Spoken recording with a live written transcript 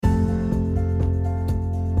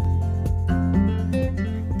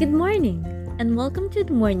Good morning, and welcome to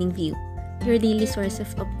the Morning View, your daily source of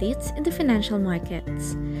updates in the financial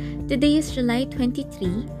markets. Today is July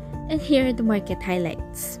 23, and here are the market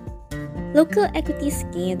highlights. Local equities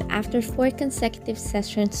gained after 4 consecutive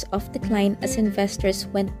sessions of decline as investors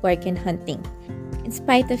went bargain hunting. In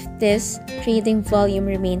spite of this, trading volume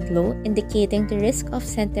remained low, indicating the risk of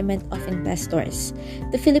sentiment of investors.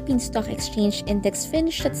 The Philippine Stock Exchange Index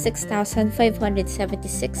finished at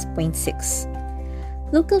 6,576.6.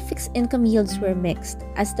 Local fixed income yields were mixed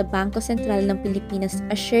as the Bangko Sentral ng Pilipinas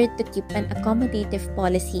assured to keep an accommodative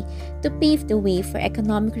policy to pave the way for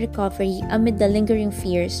economic recovery amid the lingering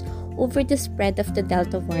fears over the spread of the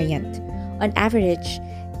Delta variant. On average,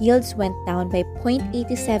 yields went down by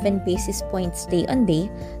 0.87 basis points day on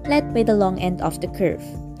day, led by the long end of the curve.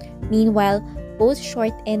 Meanwhile, both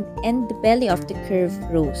short end and the belly of the curve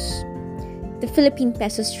rose. The Philippine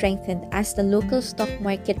peso strengthened as the local stock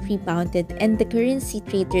market rebounded and the currency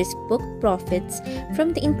traders booked profits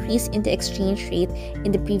from the increase in the exchange rate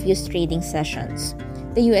in the previous trading sessions.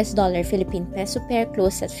 The US dollar-Philippine peso pair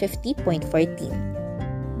closed at 50.14.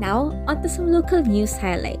 Now, on to some local news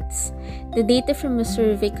highlights. The data from a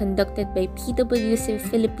survey conducted by PwC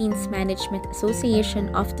Philippines Management Association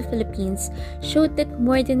of the Philippines showed that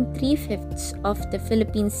more than 3/5 of the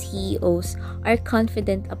Philippine CEOs are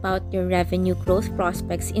confident about their revenue growth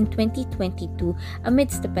prospects in 2022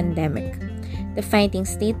 amidst the pandemic. The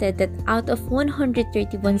findings stated that out of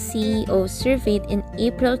 131 CEOs surveyed in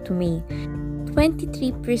April to May,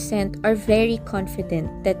 23% are very confident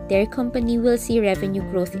that their company will see revenue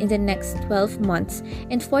growth in the next 12 months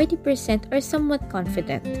and 40% are somewhat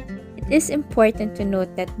confident. It is important to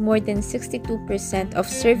note that more than 62% of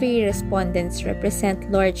survey respondents represent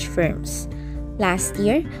large firms. Last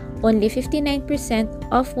year, only 59%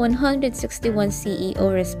 of 161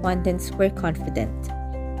 CEO respondents were confident.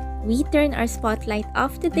 We turn our spotlight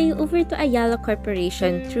of the day over to Ayala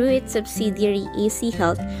Corporation through its subsidiary AC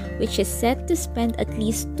Health, which is set to spend at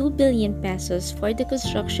least 2 billion pesos for the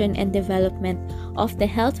construction and development of the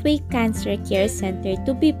Healthway Cancer Care Center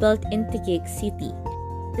to be built in Taguig City.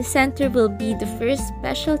 The center will be the first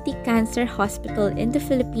specialty cancer hospital in the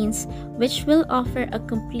Philippines, which will offer a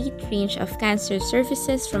complete range of cancer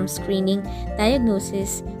services from screening,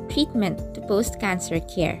 diagnosis, treatment to post-cancer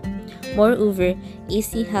care. Moreover,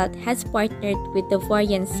 AC Health has partnered with the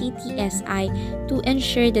Varian CTSI to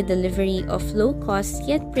ensure the delivery of low-cost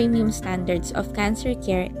yet premium standards of cancer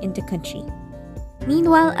care in the country.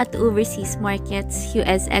 Meanwhile, at the overseas markets,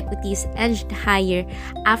 U.S. equities edged higher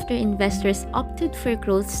after investors opted for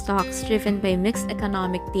growth stocks driven by mixed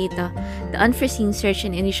economic data, the unforeseen surge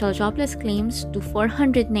in initial jobless claims to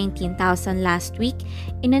 419,000 last week,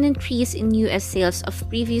 in an increase in U.S. sales of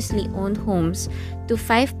previously owned homes to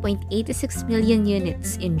 5.86 million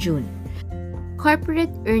units in June. Corporate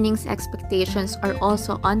earnings expectations are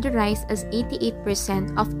also on the rise as 88%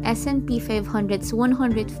 of S&P 500's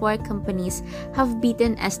 104 companies have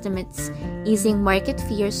beaten estimates, easing market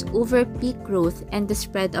fears over peak growth and the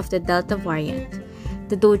spread of the Delta variant.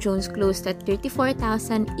 The Dow Jones closed at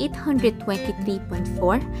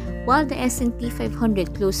 34,823.4, while the S&P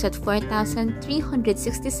 500 closed at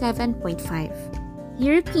 4,367.5.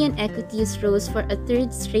 European equities rose for a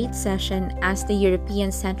third straight session as the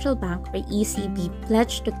European Central Bank, or ECB,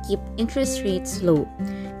 pledged to keep interest rates low.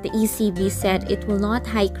 The ECB said it will not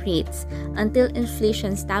hike rates until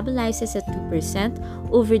inflation stabilizes at 2%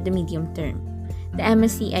 over the medium term. The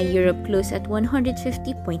MSCI Europe closed at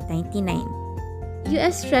 150.99.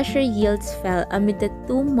 U.S. Treasury yields fell amid the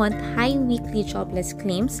 2-month high weekly jobless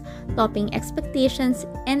claims, topping expectations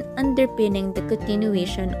and underpinning the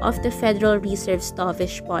continuation of the Federal Reserve's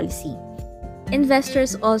dovish policy.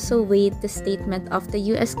 Investors also weighed the statement of the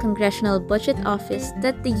U.S. Congressional Budget Office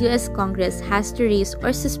that the U.S. Congress has to raise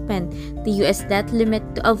or suspend the U.S. debt limit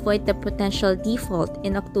to avoid the potential default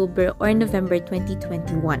in October or November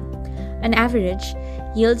 2021. On average,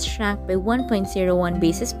 yields shrank by 1.01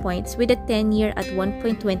 basis points with a 10-year at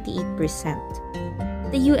 1.28%.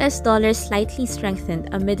 The US dollar slightly strengthened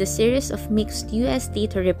amid a series of mixed US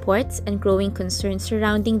data reports and growing concerns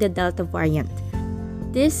surrounding the Delta variant.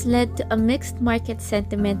 This led to a mixed market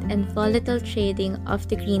sentiment and volatile trading of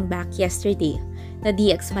the greenback yesterday. The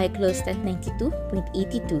DXY closed at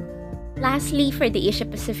 92.82. Lastly, for the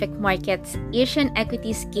Asia-Pacific markets, Asian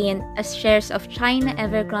equities gained as shares of China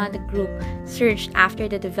Evergrande Group surged after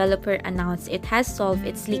the developer announced it has solved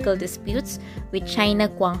its legal disputes with China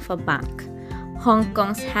Guangfa Bank. Hong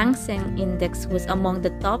Kong's Hang Seng Index was among the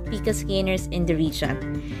top biggest gainers in the region.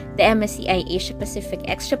 The MSCI Asia-Pacific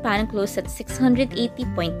ex-Japan closed at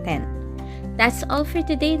 680.10. That's all for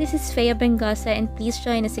today. This is Fea Bengosa, and please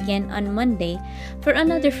join us again on Monday for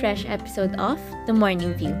another fresh episode of The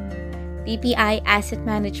Morning View. BPI Asset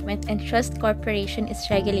Management and Trust Corporation is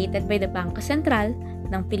regulated by the Bangko Sentral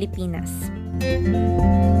ng Pilipinas.